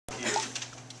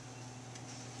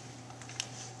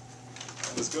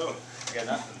Let's go. I got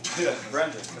nothing. Yeah.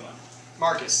 Brendan, come on.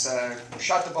 Marcus,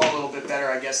 shot the ball a little bit better,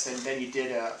 I guess, than you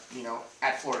did,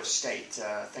 at Florida State.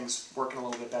 Things working a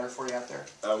little bit better for you out there?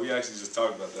 We actually just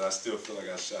talked about that. I still feel like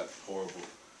I shot horrible.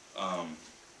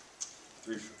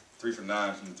 3 for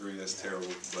 9 from 3, that's terrible.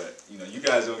 But, you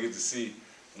guys don't get to see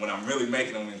when I'm really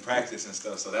making them in practice and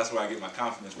stuff, so that's where I get my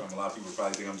confidence from. A lot of people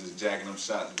probably think I'm just jacking them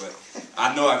shots, but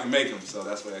I know I can make them, so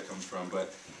that's where that comes from.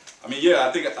 But, I mean, yeah,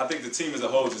 I think the team as a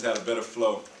whole just had a better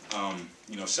flow.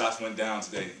 Shots went down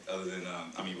today,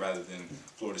 rather than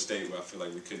Florida State, where I feel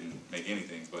like we couldn't make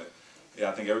anything. But yeah,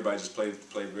 I think everybody just played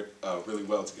really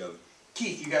well together.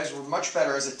 Keith, you guys were much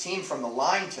better as a team from the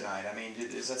line tonight. I mean,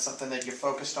 is that something that you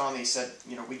focused on? He said,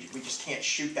 we just can't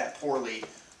shoot that poorly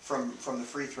from the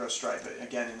free throw stripe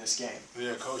again in this game.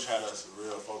 Yeah, Coach had us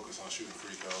real focused on shooting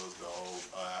free throws the whole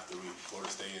after Florida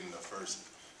State in the first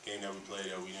game that we played,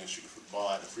 we didn't shoot the ball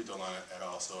at the free throw line at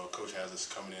all. So Coach has us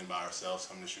coming in by ourselves,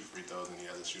 coming to shoot free throws, and he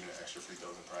has us shooting extra free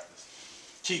throws in practice.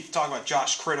 Chief, talking about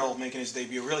Josh Criddle making his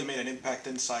debut, really made an impact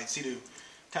inside. See to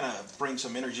kind of bring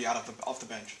some energy out off the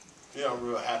bench. Yeah, I'm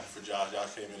real happy for Josh.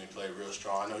 Josh came in and played real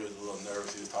strong. I know he was a little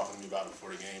nervous. He was talking to me about it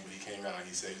before the game, but he came out and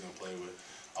he said he's going to play with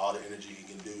all the energy he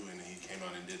can do, and he came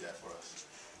out and did that for us.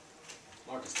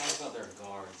 Marcus, talk about their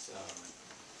guards,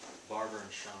 Barber and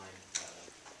Shine.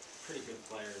 Pretty good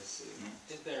players.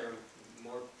 Is there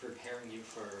more preparing you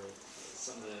for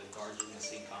some of the guards you're going to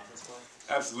see in conference play?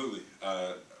 Absolutely.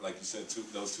 Like you said,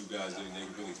 those two guys, they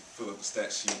really fill up the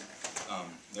stat sheet.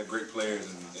 They're great players,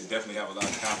 and they definitely have a lot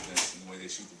of confidence in the way they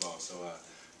shoot the ball. So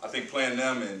I think playing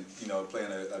them and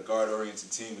playing a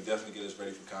guard-oriented team would definitely get us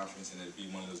ready for conference, and it'd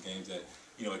be one of those games that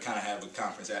it kind of have a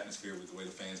conference atmosphere with the way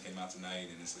the fans came out tonight,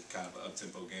 and it's a kind of an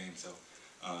up-tempo game. So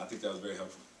I think that was very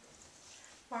helpful.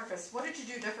 Marcus, what did you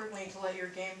do differently to let your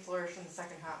game flourish in the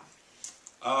second half?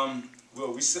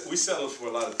 Well, we settled for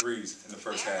a lot of threes in the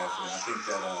first half, and I think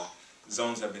that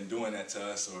zones have been doing that to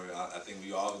us, or I think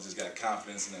we all just got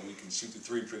confidence in that we can shoot the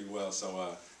three pretty well. So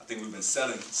I think we've been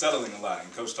settling a lot,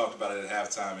 and Coach talked about it at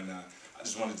halftime, and I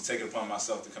just wanted to take it upon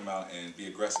myself to come out and be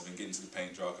aggressive and get into the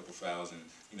paint, draw a couple fouls,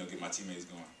 and get my teammates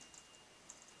going.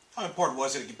 How important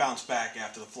was it to bounce back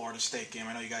after the Florida State game?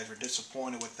 I know you guys were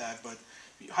disappointed with that, but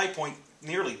High Point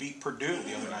nearly beat Purdue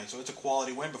the other night, so it's a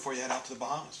quality win before you head out to the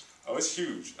Bahamas. Oh, it's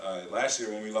huge. Last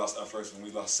year when we lost our first one, we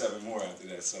lost 7 more after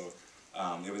that. So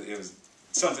it was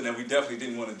something that we definitely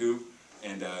didn't want to do,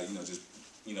 and there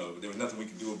was nothing we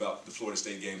could do about the Florida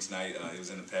State game tonight. It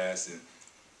was in the past, and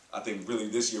I think really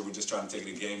this year we're just trying to take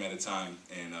it a game at a time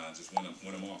and just win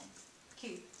them all.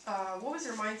 Keith, what was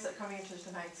your mindset coming into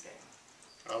tonight's game?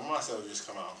 Myself just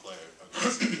come out and play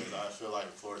aggressive because I feel like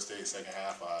Florida State second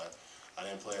half I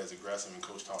didn't play as aggressive, and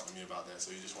Coach talked to me about that,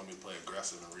 so he just wanted me to play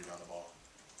aggressive and rebound the ball.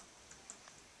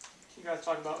 You guys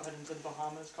talk about heading to the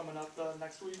Bahamas coming up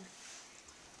next week?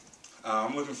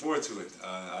 I'm looking forward to it.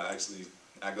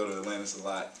 I go to Atlantis a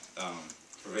lot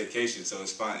for vacation, so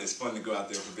it's fun. It's fun to go out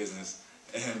there for business,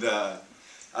 and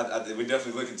we're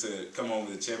definitely looking to come home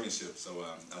with a championship. So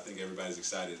I think everybody's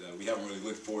excited. We haven't really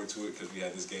looked forward to it because we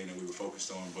had this game that we were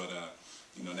focused on, but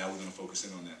now we're going to focus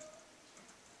in on that.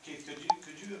 Keith,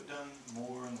 could you have done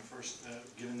more in the first,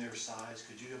 given their size?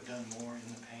 Could you have done more in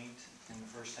the paint in the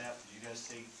first half? Did you guys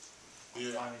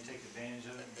finally take advantage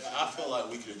of it? I feel like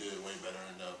we could have did way better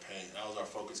in the paint. That was our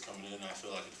focus coming in. I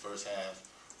feel like in the first half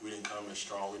we didn't come in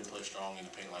strong. We didn't play strong in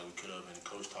the paint like we could have. And the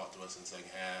coach talked to us in the second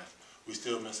half. We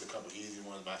still missed a couple easy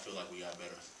ones, but I feel like we got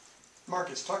better.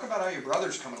 Marcus, talk about how your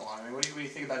brother's coming along. I mean, what do you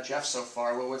think about Jeff so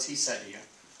far? What's he said to you?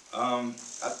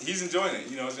 He's enjoying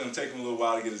it. It's going to take him a little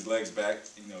while to get his legs back.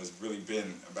 It's really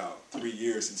been about 3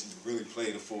 years since he's really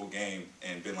played a full game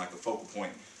and been like a focal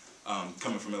point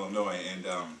coming from Illinois. And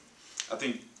I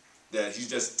think that he's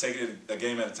just taking it a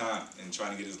game at a time and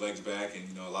trying to get his legs back.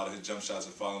 And, a lot of his jump shots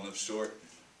are falling up short.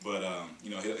 But,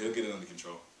 he'll get it under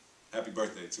control. Happy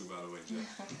birthday, too, by the way,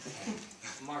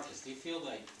 Jeff. Marcus, do you feel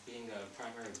like being a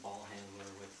primary ball handler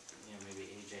with,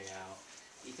 maybe AJ out,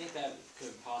 do you think that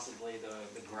could possibly,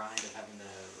 the grind of having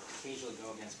to occasionally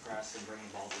go against press and bring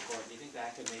the ball to the court, do you think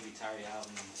that could maybe tire you out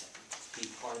and be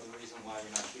part of the reason why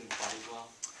you're not shooting quite as well?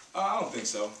 I don't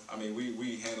think so. I mean,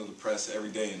 we handle the press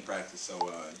every day in practice, so,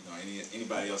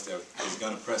 anybody else that is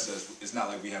going to press us, it's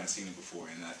not like we haven't seen it before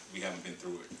and that we haven't been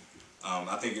through it.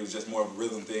 I think it was just more of a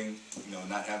rhythm thing,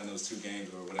 not having those 2 games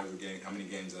or whatever how many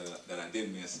games that I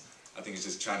did miss. I think it's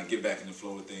just trying to get back in the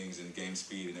flow of things and game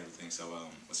speed and everything. So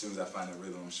as soon as I find that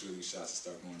rhythm, I'm sure these shots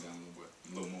will start going down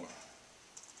a little more.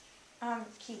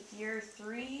 Keith, you're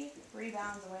 3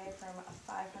 rebounds away from a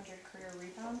 500 career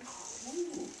rebound.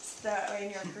 In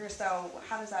your career, so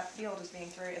how does that feel just being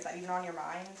 3? Is that even on your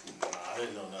mind? I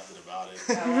didn't know nothing about it.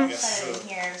 So I I guess put it in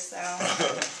here, so.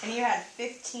 And you had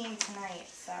 15 tonight,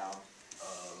 so.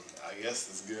 I guess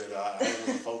it's good. I ain't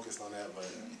really focused on that, but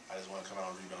I just want to come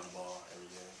out and rebound the ball every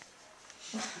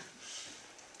game.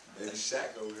 Baby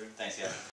Shaq over here. Thanks, guys.